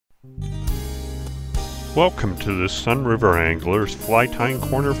Welcome to the Sunriver Anglers Fly Tying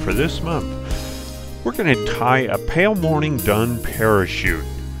Corner for this month. We're going to tie a pale morning dun parachute.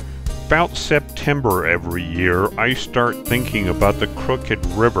 About September every year, I start thinking about the crooked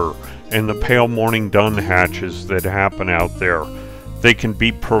river and the pale morning dun hatches that happen out there. They can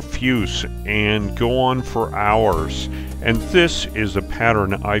be profuse and go on for hours, and this is a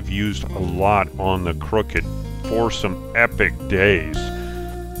pattern I've used a lot on the crooked for some epic days.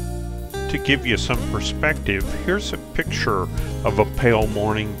 To give you some perspective, here's a picture of a pale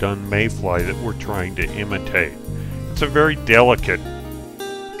morning dun mayfly that we're trying to imitate. It's a very delicate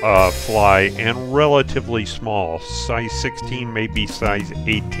fly and relatively small. Size 16, maybe size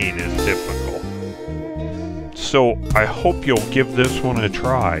 18 is typical. So I hope you'll give this one a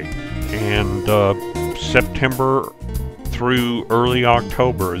try. And September through early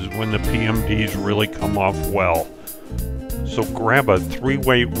October is when the PMDs really come off well. So grab a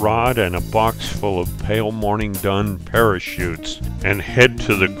 3-weight rod and a box full of pale morning dun parachutes and head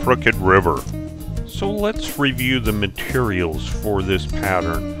to the crooked river. So let's review the materials for this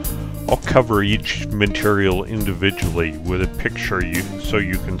pattern. I'll cover each material individually with a picture so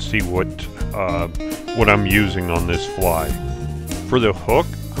you can see what I'm using on this fly. For the hook,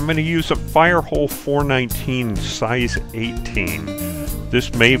 I'm going to use a Firehole 419 size 18.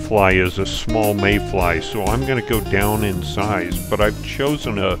 This mayfly is a small mayfly, so I'm going to go down in size, but I've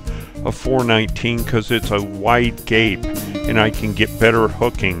chosen a 419 because it's a wide gape, and I can get better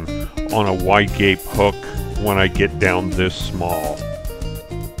hooking on a wide gape hook when I get down this small.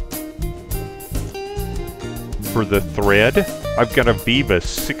 For the thread, I've got a Viva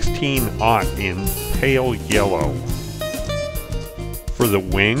 16-aught in pale yellow. For the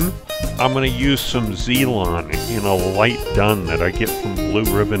wing, I'm going to use some Zelon in a light dun that I get from Blue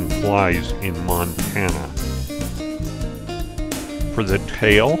Ribbon Flies in Montana. For the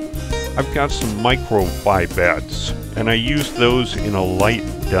tail, I've got some microfibettes, and I use those in a light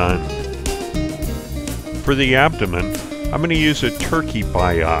dun. For the abdomen, I'm going to use a turkey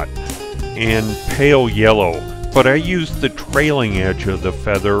biot in pale yellow, but I use the trailing edge of the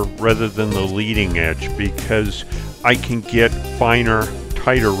feather rather than the leading edge because I can get finer,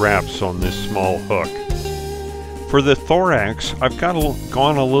 tighter wraps on this small hook. For the thorax, I've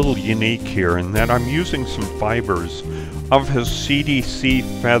gone a little unique here in that I'm using some fibers of a CDC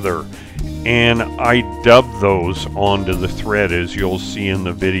feather, and I dub those onto the thread as you'll see in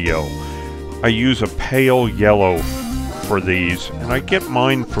the video. I use a pale yellow for these, and I get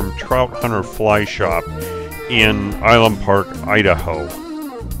mine from Trout Hunter Fly Shop in Island Park, Idaho.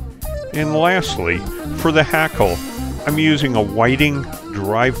 And lastly, for the hackle, I'm using a whiting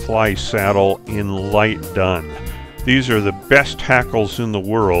dry fly saddle in light dun. These are the best hackles in the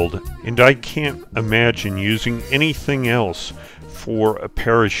world, and I can't imagine using anything else for a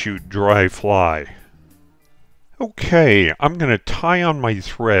parachute dry fly. Okay, I'm going to tie on my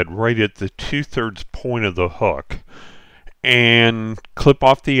thread right at the 2/3 point of the hook and clip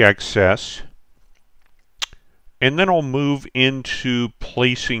off the excess, and then I'll move into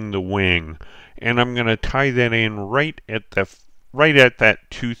placing the wing. And I'm going to tie that in right at that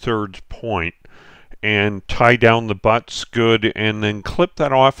 2/3 point and tie down the butts good, and then clip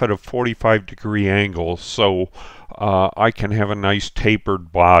that off at a 45-degree angle so I can have a nice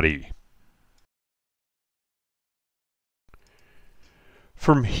tapered body.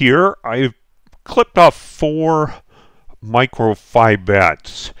 From here, I've clipped off 4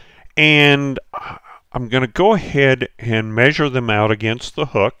 microfibettes, and I'm going to go ahead and measure them out against the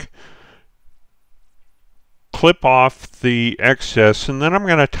hook, clip off the excess, and then I'm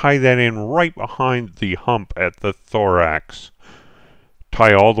going to tie that in right behind the hump at the thorax.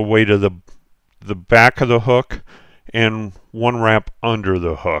 Tie all the way to the back of the hook and 1 wrap under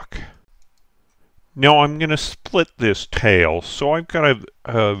the hook. Now I'm going to split this tail, so I've got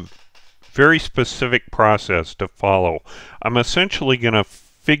a very specific process to follow. I'm essentially going to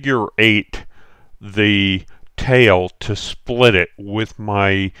figure 8 the tail to split it with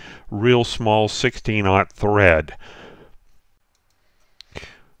my real small 16-aught thread.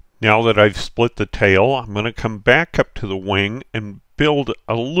 Now that I've split the tail, I'm going to come back up to the wing and build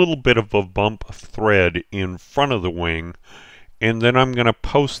a little bit of a bump of thread in front of the wing, and then I'm going to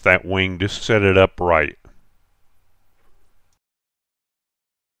post that wing to set it up right.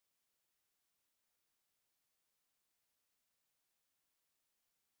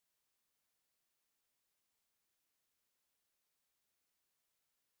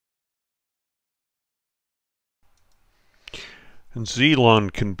 And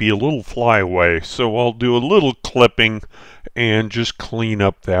Zelon can be a little flyaway, so I'll do a little clipping and just clean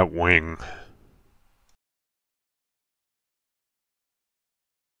up that wing.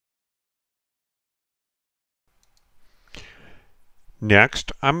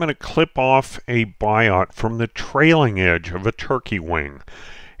 Next, I'm going to clip off a biot from the trailing edge of a turkey wing,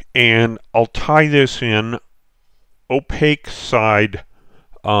 and I'll tie this in opaque side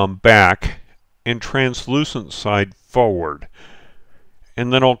back and translucent side forward.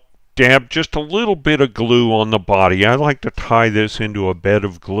 And then I'll dab just a little bit of glue on the body. I like to tie this into a bed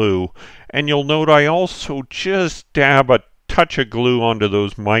of glue, and you'll note I also just dab a touch of glue onto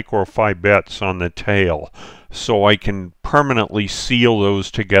those microfibettes on the tail, so I can permanently seal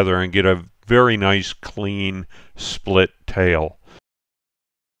those together and get a very nice clean split tail.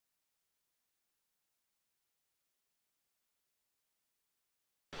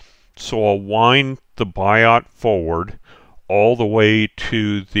 So I'll wind the biot forward all the way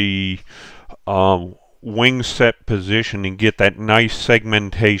to the wing set position and get that nice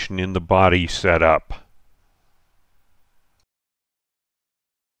segmentation in the body set up.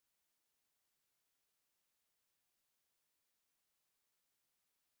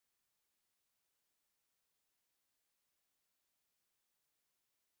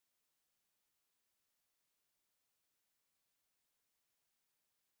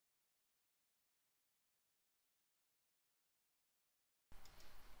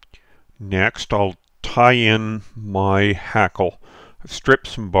 Next, I'll tie in my hackle. I've stripped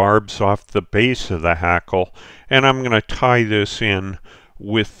some barbs off the base of the hackle, and I'm going to tie this in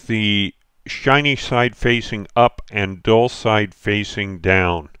with the shiny side facing up and dull side facing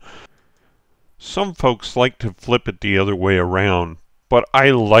down. Some folks like to flip it the other way around, but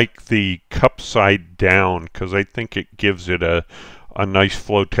I like the cup side down because I think it gives it a nice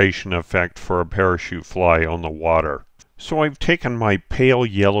flotation effect for a parachute fly on the water. So I've taken my pale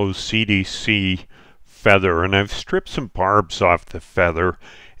yellow CDC feather and I've stripped some barbs off the feather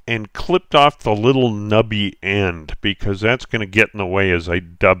and clipped off the little nubby end because that's going to get in the way as I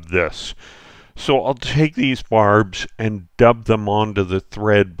dub this. So I'll take these barbs and dub them onto the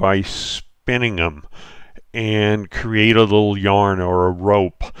thread by spinning them and create a little yarn or a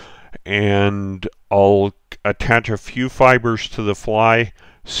rope, and I'll attach a few fibers to the fly,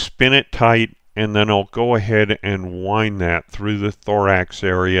 spin it tight, and then I'll go ahead and wind that through the thorax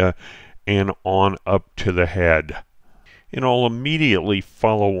area and on up to the head. And I'll immediately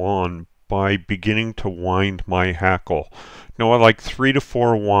follow on by beginning to wind my hackle. Now I like 3 to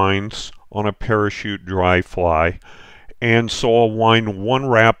 4 winds on a parachute dry fly, and so I'll wind one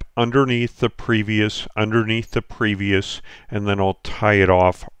wrap underneath the previous, and then I'll tie it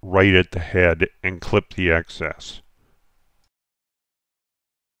off right at the head and clip the excess.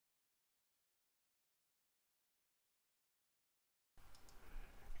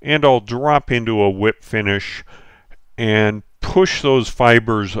 And I'll drop into a whip finish and push those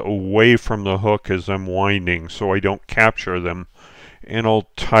fibers away from the hook as I'm winding so I don't capture them. And I'll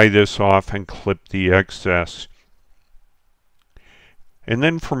tie this off and clip the excess. And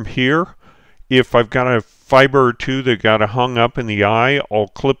then from here, if I've got a fiber or two that got hung up in the eye, I'll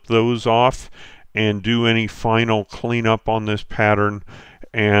clip those off and do any final cleanup on this pattern,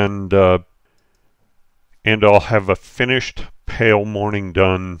 and I'll have a finished pale morning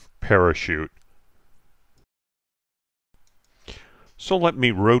done parachute. So let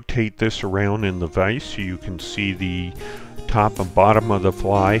me rotate this around in the vise so you can see the top and bottom of the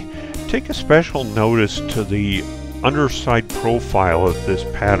fly. Take a special notice to the underside profile of this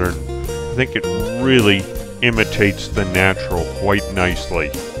pattern. I think it really imitates the natural quite nicely.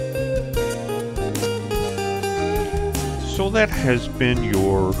 So that has been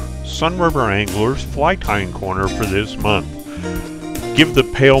your Sunriver Anglers Fly Tying Corner for this month. Give the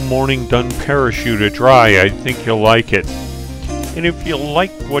pale morning done parachute a try. I think you'll like it. And if you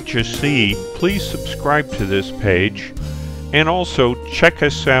like what you see, please subscribe to this page, and also check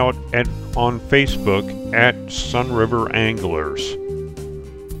us out on Facebook at Sunriver Anglers.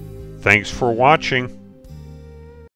 Thanks for watching.